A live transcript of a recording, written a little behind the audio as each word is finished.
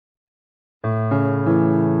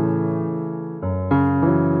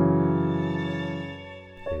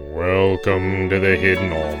Welcome to the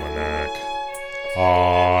Hidden Almanac.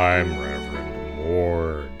 I'm Reverend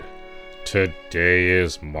Mord. Today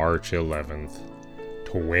is March 11th,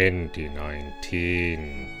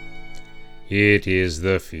 2019. It is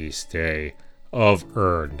the Feast Day of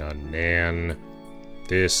Ur-Nanan.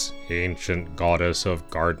 This ancient goddess of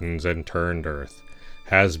gardens and turned earth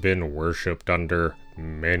has been worshipped under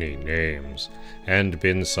many names and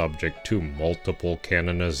been subject to multiple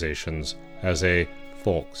canonizations as a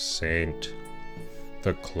folk saint.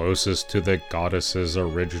 The closest to the goddess's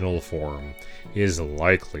original form is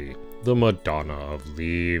likely the Madonna of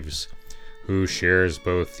Leaves, who shares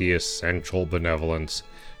both the essential benevolence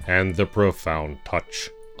and the profound touch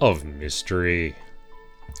of mystery.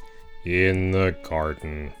 In the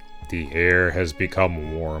garden, the air has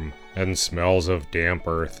become warm and smells of damp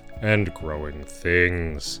earth and growing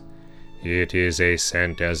things. It is a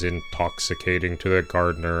scent as intoxicating to the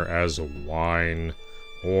gardener as wine,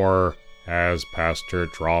 or, as Pastor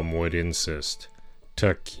Drom would insist,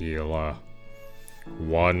 tequila.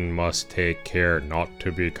 One must take care not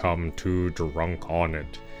to become too drunk on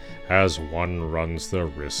it, as one runs the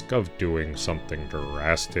risk of doing something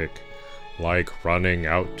drastic, like running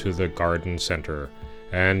out to the garden center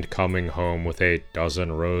and coming home with a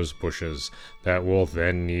dozen rose bushes that will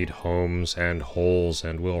then need homes and holes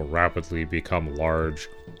and will rapidly become large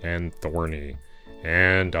and thorny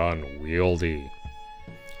and unwieldy.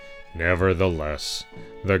 Nevertheless,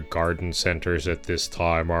 the garden centers at this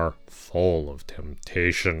time are full of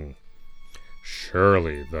temptation.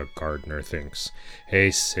 Surely, the gardener thinks,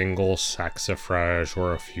 a single saxifrage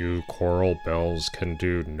or a few coral bells can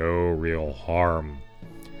do no real harm.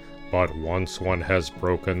 But once one has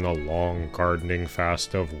broken the long gardening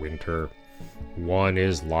fast of winter, one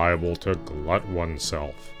is liable to glut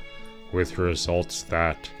oneself, with results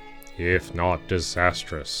that, if not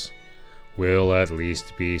disastrous, will at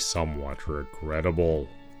least be somewhat regrettable.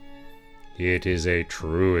 It is a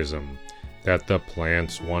truism that the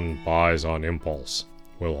plants one buys on impulse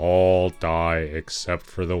will all die except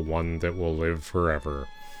for the one that will live forever,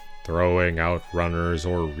 throwing out runners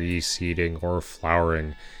or reseeding or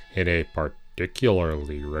flowering in a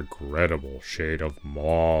particularly regrettable shade of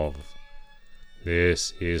mauve.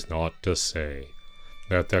 This is not to say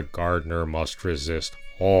that the gardener must resist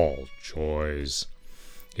all joys.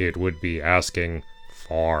 It would be asking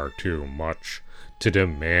far too much to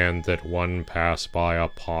demand that one pass by a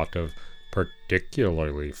pot of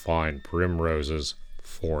particularly fine primroses,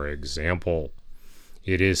 for example.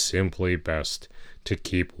 It is simply best to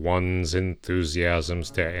keep one's enthusiasms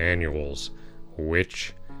to annuals,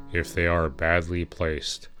 which, if they are badly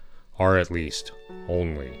placed, are at least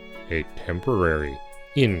only a temporary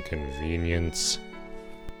inconvenience.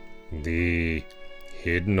 The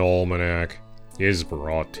Hidden Almanac is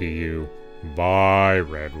brought to you by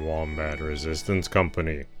Red Wombat Resistance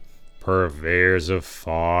Company, purveyors of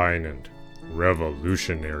fine and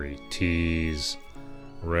revolutionary teas.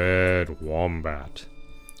 Red Wombat,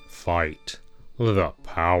 fight the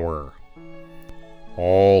power.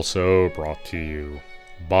 Also brought to you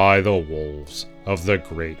by the wolves of the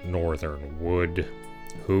Great Northern Wood,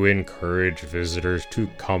 who encourage visitors to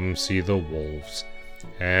come see the wolves,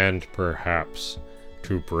 and perhaps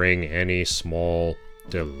to bring any small,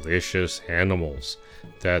 delicious animals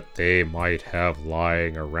that they might have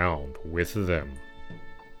lying around with them.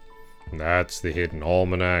 That's the Hidden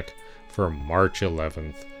Almanac for March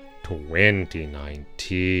 11th,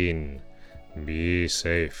 2019. Be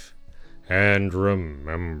safe, and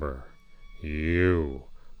remember, you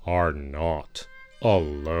are not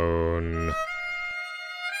alone.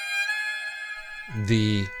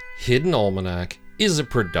 The Hidden Almanac is a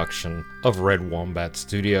production of Red Wombat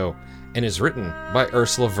Studio and is written by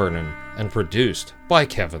Ursula Vernon and produced by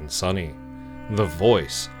Kevin Sonney. The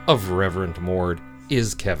voice of Reverend Mord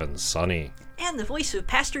is Kevin Sonney. And the voice of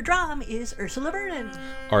Pastor Drom is Ursula Vernon.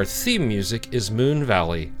 Our theme music is Moon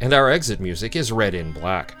Valley, and our exit music is Red in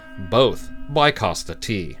Black, both by Costa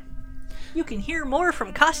T. You can hear more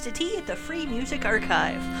from Costa T at the Free Music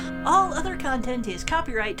Archive. All other content is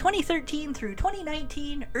copyright 2013 through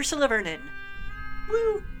 2019 Ursula Vernon.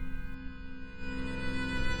 Woo!